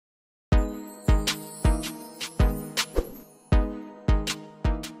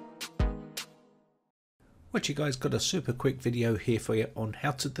What you guys, got a super quick video here for you on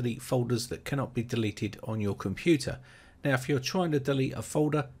how to delete folders that cannot be deleted on your computer. Now if you're trying to delete a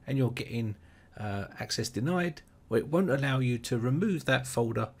folder and you're getting access denied, or it won't allow you to remove that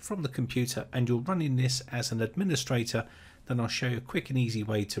folder from the computer and you're running this as an administrator, then I'll show you a quick and easy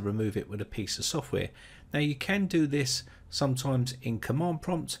way to remove it with a piece of software. Now you can do this sometimes in command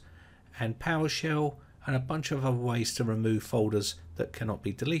prompt and PowerShell and a bunch of other ways to remove folders that cannot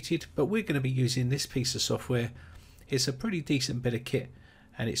be deleted, but we're going to be using this piece of software. It's a pretty decent bit of kit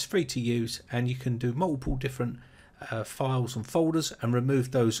and it's free to use, and you can do multiple different files and folders and remove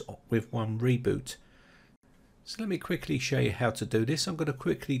those with one reboot. So let me quickly show you how to do this. I'm going to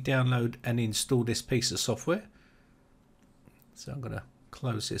quickly download and install this piece of software. So I'm going to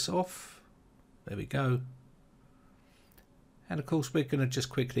close this off. There we go. And of course we're going to just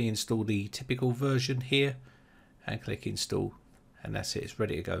quickly install the typical version here and click install, and that's it, it's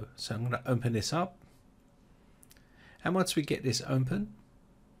ready to go. So I'm going to open this up, and once we get this open,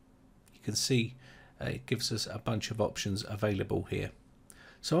 you can see it gives us a bunch of options available here.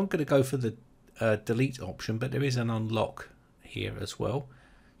 So I'm going to go for the delete option, but there is an unlock here as well.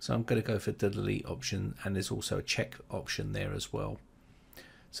 So I'm going to go for the delete option, and there's also a check option there as well.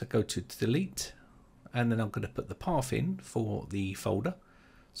 So go to delete, and then I'm going to put the path in for the folder.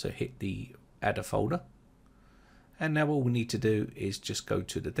 So hit the add a folder. And now all we need to do is just go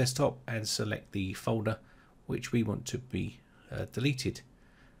to the desktop and select the folder which we want to be deleted.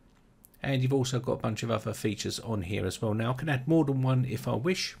 And you've also got a bunch of other features on here as well. Now I can add more than one if I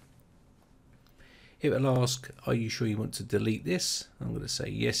wish. It will ask, are you sure you want to delete this? I'm going to say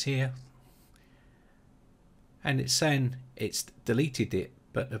yes here. And it's saying it's deleted it,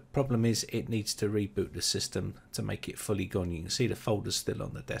 but the problem is it needs to reboot the system to make it fully gone. You can see the folder's still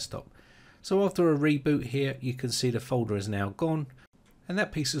on the desktop. So after a reboot here, you can see the folder is now gone. And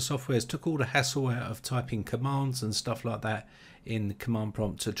that piece of software has took all the hassle out of typing commands and stuff like that in the command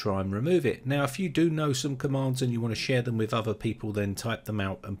prompt to try and remove it. Now if you do know some commands and you want to share them with other people, then type them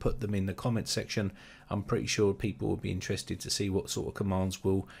out and put them in the comment section. I'm pretty sure people will be interested to see what sort of commands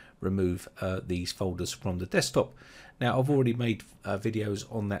will remove these folders from the desktop. Now I've already made videos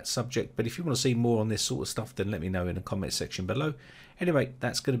on that subject, but if you want to see more on this sort of stuff, then let me know in the comment section below. Anyway,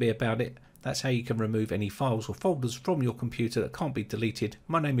 that's going to be about it. That's how you can remove any files or folders from your computer that can't be deleted.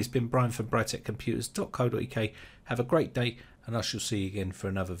 My name has been Brian from briteccomputers.co.uk. Have a great day, and I shall see you again for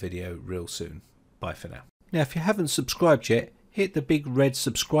another video real soon. Bye for now. Now if you haven't subscribed yet, hit the big red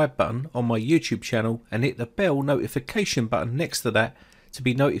subscribe button on my YouTube channel and hit the bell notification button next to that to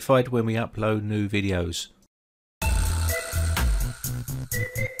be notified when we upload new videos.